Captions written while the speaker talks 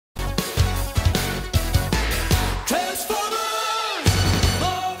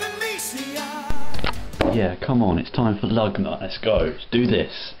Yeah, come on, it's time for Lugnut. Let's go. Let's do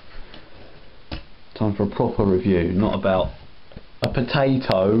this. Time for a proper review, not about a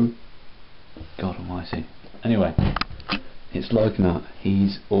potato. God almighty. Anyway, it's Lugnut.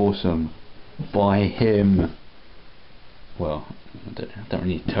 He's awesome. Buy him. Well, I don't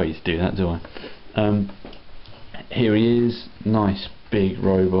really tell you to do that, do I? Here he is. Nice big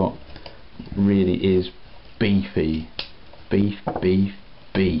robot. Really is beefy. Beef, beef,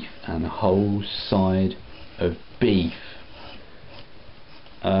 beef. And a whole side of beef.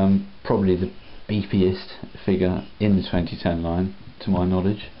 Probably the beefiest figure in the 2010 line, to my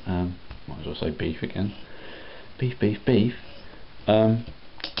knowledge. Might as well say beef again. Beef, beef, beef.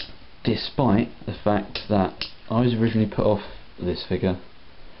 Despite the fact that I was originally put off this figure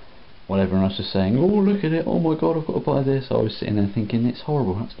while everyone else was saying, oh look at it, oh my god, I've got to buy this, I was sitting there thinking, it's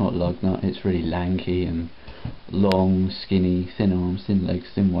horrible, that's not Lugnut, it's really lanky and long, skinny, thin arms, thin legs,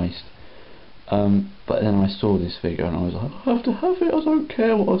 thin waist. But then I saw this figure and I was like, I have to have it, I don't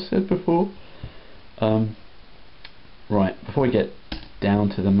care what I said before. Right, before we get down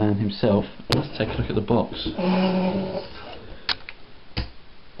to the man himself, let's take a look at the box.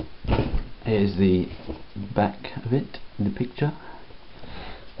 Here's the back of it in the picture.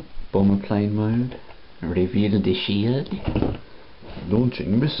 Bomber plane mode. Reveal the shield.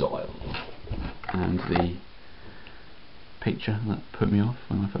 Launching missile. And the picture that put me off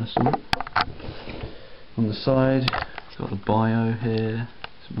when I first saw it. On the side, it's got the bio here.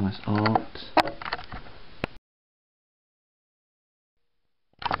 Some nice art.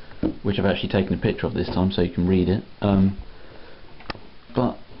 Which I've actually taken a picture of this time so you can read it.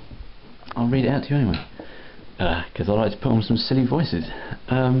 But I'll read it out to you anyway, because I like to put on some silly voices.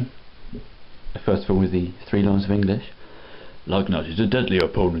 First of all, with the 3 lines of English. Lugnut is a deadly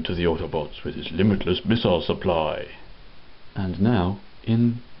opponent to the Autobots with his limitless missile supply. And now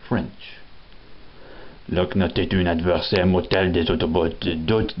in French. Lugnut est un adversaire mortel des Autobots,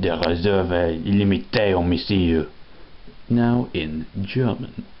 dote de réserves illimitées en missiles. Now in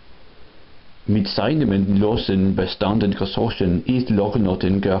German. Mit seinem losen bestanden Ressourcen ist Lugnut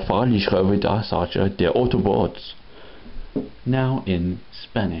ein gefährlicher Widersacher der Autobots. Now in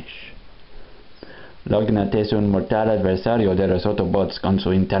Spanish. Lugnut es un mortal adversario de los Autobots con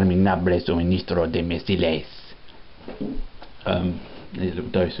su interminable suministro de misiles. Need a little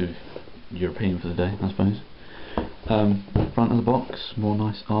dose of European for the day, I suppose. Front of the box, more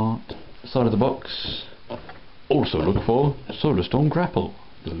nice art. Side of the box. Also look for Solar Storm Grapple,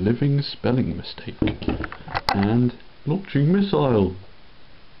 the living spelling mistake, and launching missile.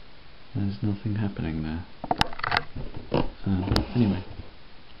 There's nothing happening there. Anyway,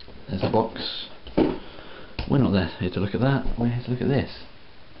 there's a box. We're not there here to look at that, we're here to look at this.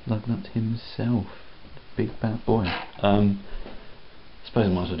 Lugnut himself, the big bad boy. Suppose I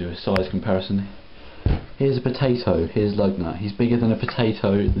might as well do a size comparison. Here's a potato, here's Lugnut. He's bigger than a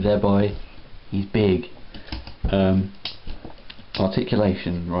potato, thereby he's big.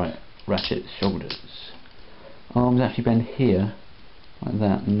 Articulation, right, ratchet shoulders. Arms actually bend here, like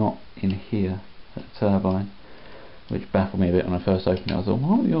that, not in here, at the turbine, which baffled me a bit when I first opened it. I thought,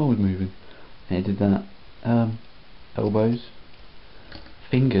 why are the arms moving? And it did that. Elbows,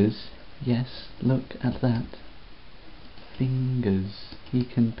 fingers, yes, look at that. Fingers. He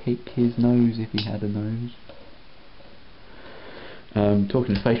can pick his nose if he had a nose.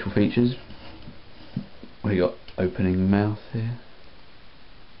 Talking of facial features, we got opening mouth here.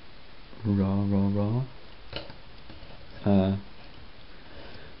 Rah rah rah. I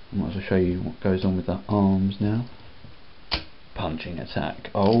might as well show you what goes on with the arms now. Punching attack.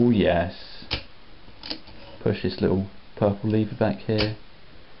 Oh yes. Push this little purple lever back here.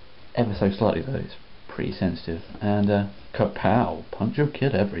 Ever so slightly though, it's pretty sensitive. And kapow! Punch or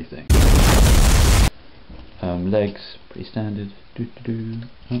kill everything. Legs, pretty standard. Do do do.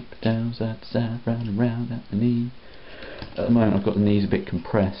 Up, down, side to side, round and round at the knee. At the moment I've got the knees a bit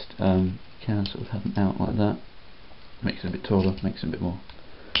compressed. You can sort of have them out like that. Makes it a bit taller, makes it a bit more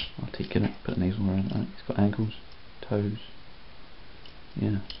articulate. Put the knees all around that. It's got ankles, toes.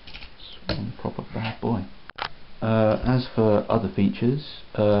 Yeah, it's one proper bad boy. As for other features,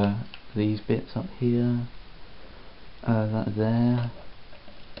 these bits up here, that there,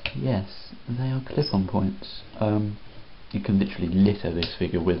 yes, they are clip-on points. You can literally litter this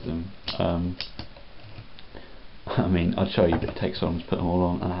figure with them. I mean, I'd show you, but it takes so long to put them all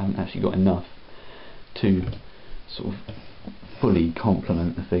on, and I haven't actually got enough to sort of fully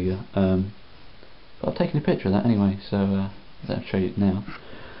complement the figure. But I've taken a picture of that anyway, so I'll show you it now.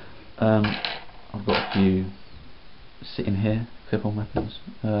 I've got a few sitting here, clip-on weapons.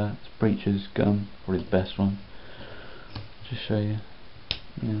 It's Breacher's gun, probably the best one. Just show you.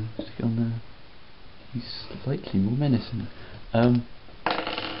 Yeah, stick it on there. he's slightly more menacing.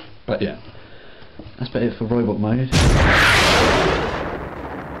 But yeah, that's about it for robot mode.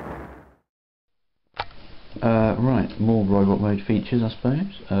 Right, more robot mode features, I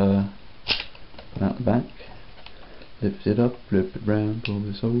suppose. Out the back, lift it up, flip it round, pull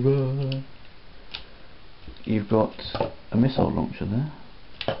this over. You've got a missile launcher there.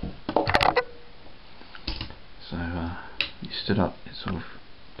 So you stood up, it sort of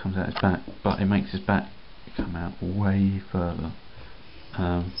comes out his back, but it makes his back come out way further.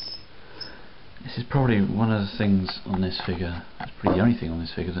 This is probably one of the things on this figure, it's probably the only thing on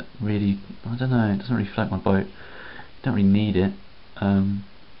this figure that really, I don't know, it doesn't really float my boat. You don't really need it.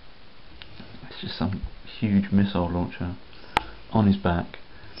 It's just some huge missile launcher on his back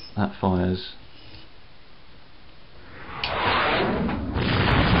that fires. If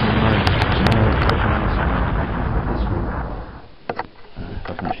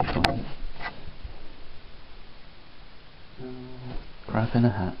I can actually find it. Crap in a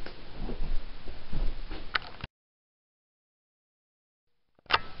hat.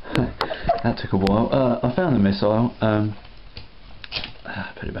 That took a while. I found the missile.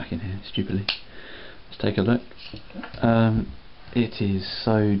 Put it back in here stupidly. Let's take a look. It is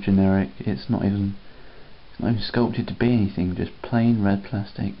so generic. It's not even sculpted to be anything. Just plain red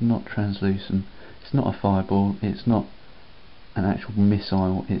plastic, not translucent. It's not a fireball. It's not an actual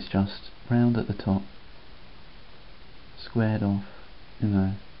missile. It's just round at the top, squared off. You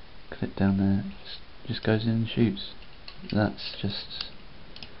know, clip down there. Just goes in and shoots. That's just.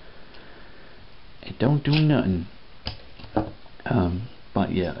 It don't do nothing.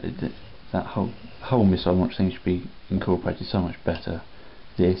 But yeah, that whole missile launch thing should be incorporated so much better.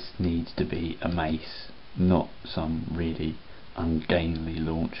 This needs to be a mace, not some really ungainly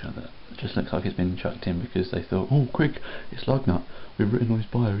launcher that just looks like it's been chucked in because they thought, oh quick, it's Lugnut, we've written on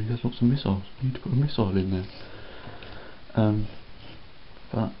his bio he has lots of missiles, we need to put a missile in there.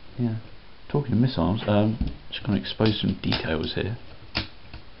 But yeah, talking of missiles, just going to expose some details here.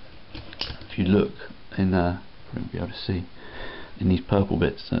 If you look in you won't be able to see, in these purple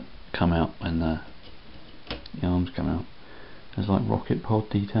bits that come out when the arms come out, there's like rocket pod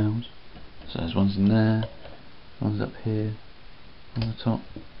details. So there's ones in there, ones up here, on the top,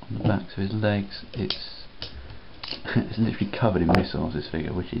 on the backs of his legs. It's it's literally covered in missiles, this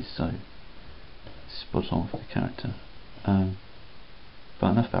figure, which is so spot on for the character.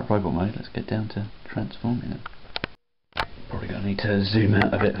 But enough about robot mode, let's get down to transforming it. Probably going to need to zoom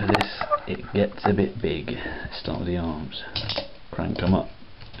out a bit for this. It gets a bit big. Let's start with the arms. Crank them up,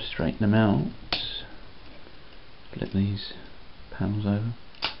 straighten them out, flip these panels over,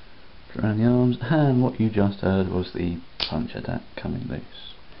 put around the arms, and what you just heard was the punch attack coming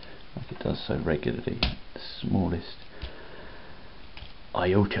loose, like it does so regularly, the smallest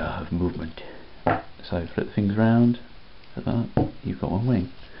iota of movement. So flip the things round, like that, you've got one wing.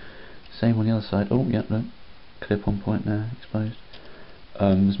 Same on the other side. Oh, yep, look, clip-on point there, exposed.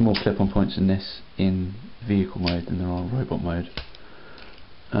 There's more clip-on points in this in vehicle mode than there are in robot mode,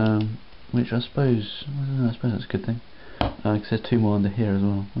 which I suppose that's a good thing. Because there's two more under here as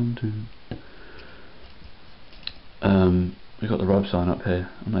well. 1, 2. We've got the rub sign up here.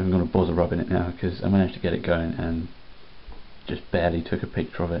 I'm not even going to bother rubbing it now because I managed to get it going and just barely took a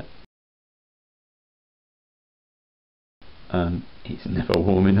picture of it. It's never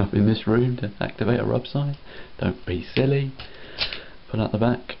warm enough in this room to activate a rub sign. Don't be silly. Pull out the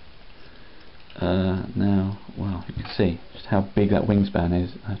back. Now, well, you can see just how big that wingspan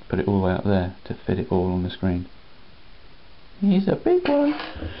is. I have to put it all the way up there to fit it all on the screen. He's a big one.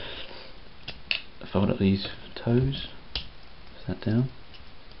 Fold up these toes. Set down.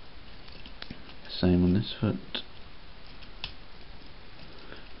 Same on this foot.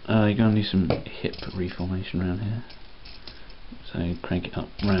 You're going to need some hip reformation around here. So crank it up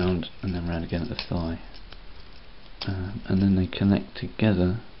round and then round again at the thigh. And then they connect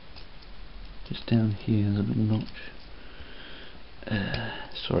together just down here. There's a little notch.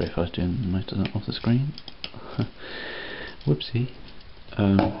 Sorry if I was doing most of that off the screen. Whoopsie.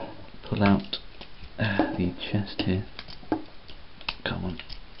 Pull out the chest here. Come on.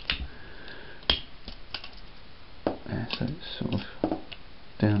 So it's sort of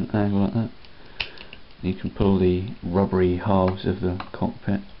down an angle like that. You can pull the rubbery halves of the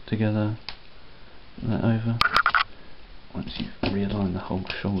cockpit together, that over. Once you've realigned the whole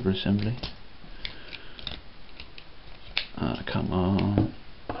shoulder assembly. Come on,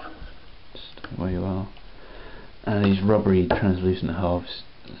 stay where you are. And these rubbery translucent halves,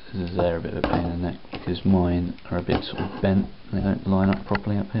 they're a bit of a pain in the neck because mine are a bit sort of bent. They don't line up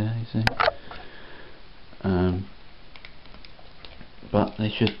properly up here, you see. But but they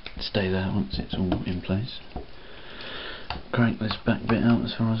should stay there once it's all in place. Crank this back bit out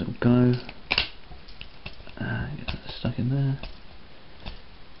as far as it'll go. Get that stuck in there.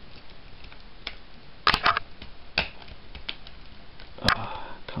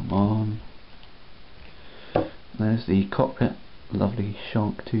 Come on. There's the cockpit, lovely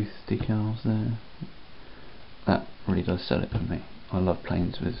shark tooth decals there. That really does sell it for me. I love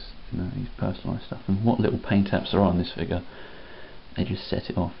planes with, you know, these personalised stuff, and what little paint apps there are on this figure, they just set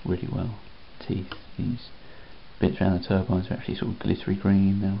it off really well. Teeth, these bits around the turbines are actually sort of glittery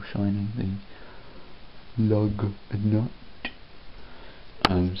green, they're all shining. The Lugnut.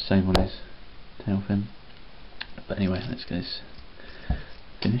 Same on his tail fin. But anyway, let's get this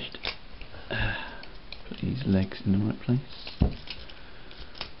finished. Put these legs in the right place,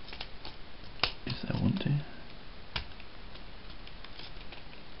 if I want to.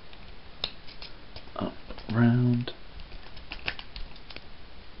 Up, round.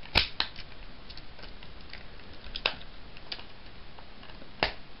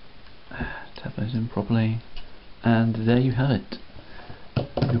 Tap those in properly, and there you have it.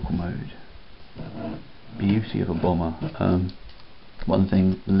 Vehicle mode. Beauty of a bomber.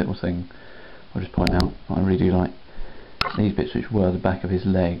 Little thing I'll just point out, I really do like these bits which were the back of his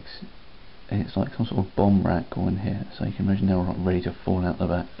legs. It's like some sort of bomb rack going here, so you can imagine they're all ready to fall out the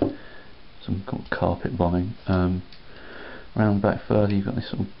back. Some kind of carpet bombing. Round back further, you've got this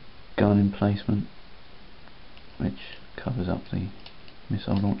sort of gun emplacement, which covers up the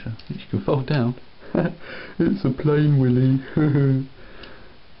missile launcher, which you can fold down. It's a plane, Willy.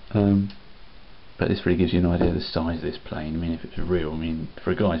 But this really gives you an idea of the size of this plane. I mean, if it's real, I mean, for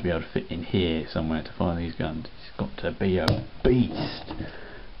a guy to be able to fit in here somewhere to fire these guns, it's got to be a beast.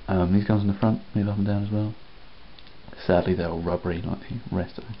 These guns on the front move up and down as well. Sadly, they're all rubbery like the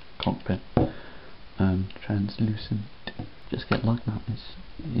rest of the cockpit. Translucent. Just get Lugnut.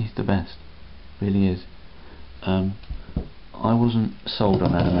 He's the best. Really is. I wasn't sold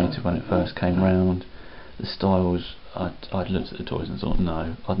on animated when it first came round. The styles, I'd looked at the toys and thought,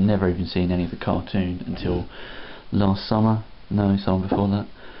 no. I'd never even seen any of the cartoon until last summer. No, summer before that.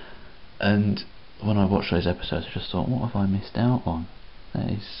 And when I watched those episodes, I just thought, what have I missed out on? There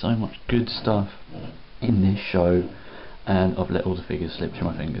is so much good stuff in this show, and I've let all the figures slip through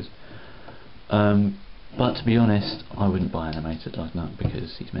my fingers. But to be honest, I wouldn't buy animated Lugnut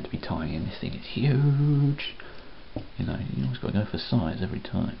because he's meant to be tiny, and this thing is huge. You know, you always got to go for size every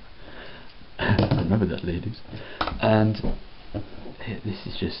time. Remember that, ladies. And this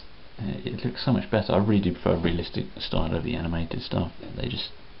is just, it looks so much better. I really do prefer a realistic style of the animated stuff.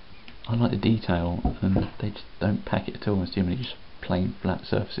 I like the detail, and they just don't pack it at all. It's generally just plain flat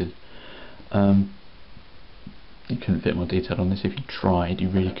surfaces. You couldn't fit more detail on this if you tried. You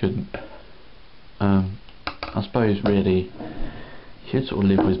really couldn't. I suppose really you should sort of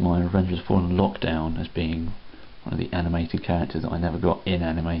live with my Revenge of the Fallen Lockdown as being one of the animated characters that I never got in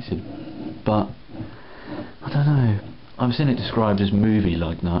animated, but I don't know. I've seen it described as movie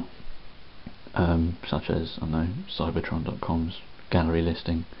Lugnut, such as, I don't know, Cybertron.com's gallery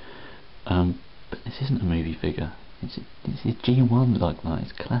listing, but this isn't a movie figure. It's G1 Lugnut.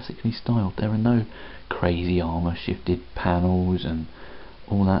 It's classically styled. There are no crazy armour shifted panels and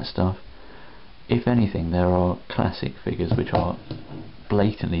all that stuff. If anything, there are classic figures which are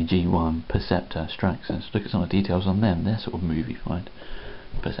blatantly G1, Perceptor, Straxus. Look at some of the details on them, they're sort of movie-fied.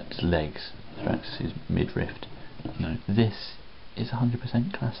 Perceptor's legs, Straxus' midriff. You know, this is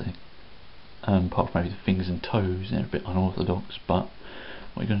 100% classic. Apart from maybe the fingers and toes, they're a bit unorthodox, but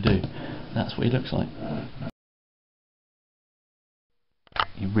what are you going to do? That's what he looks like.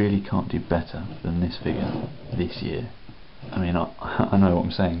 You really can't do better than this figure this year. I mean, I know what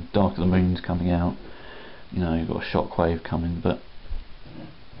I'm saying. Dark of the Moon's coming out. You know, you've got a Shockwave coming, but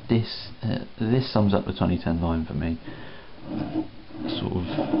this sums up the 2010 line for me. Sort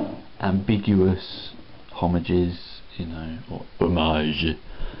of ambiguous homages, you know, or homage,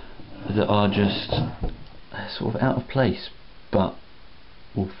 that are just sort of out of place, but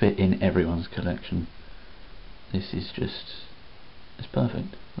will fit in everyone's collection. This is just, it's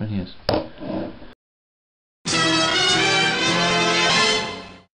perfect, it really is.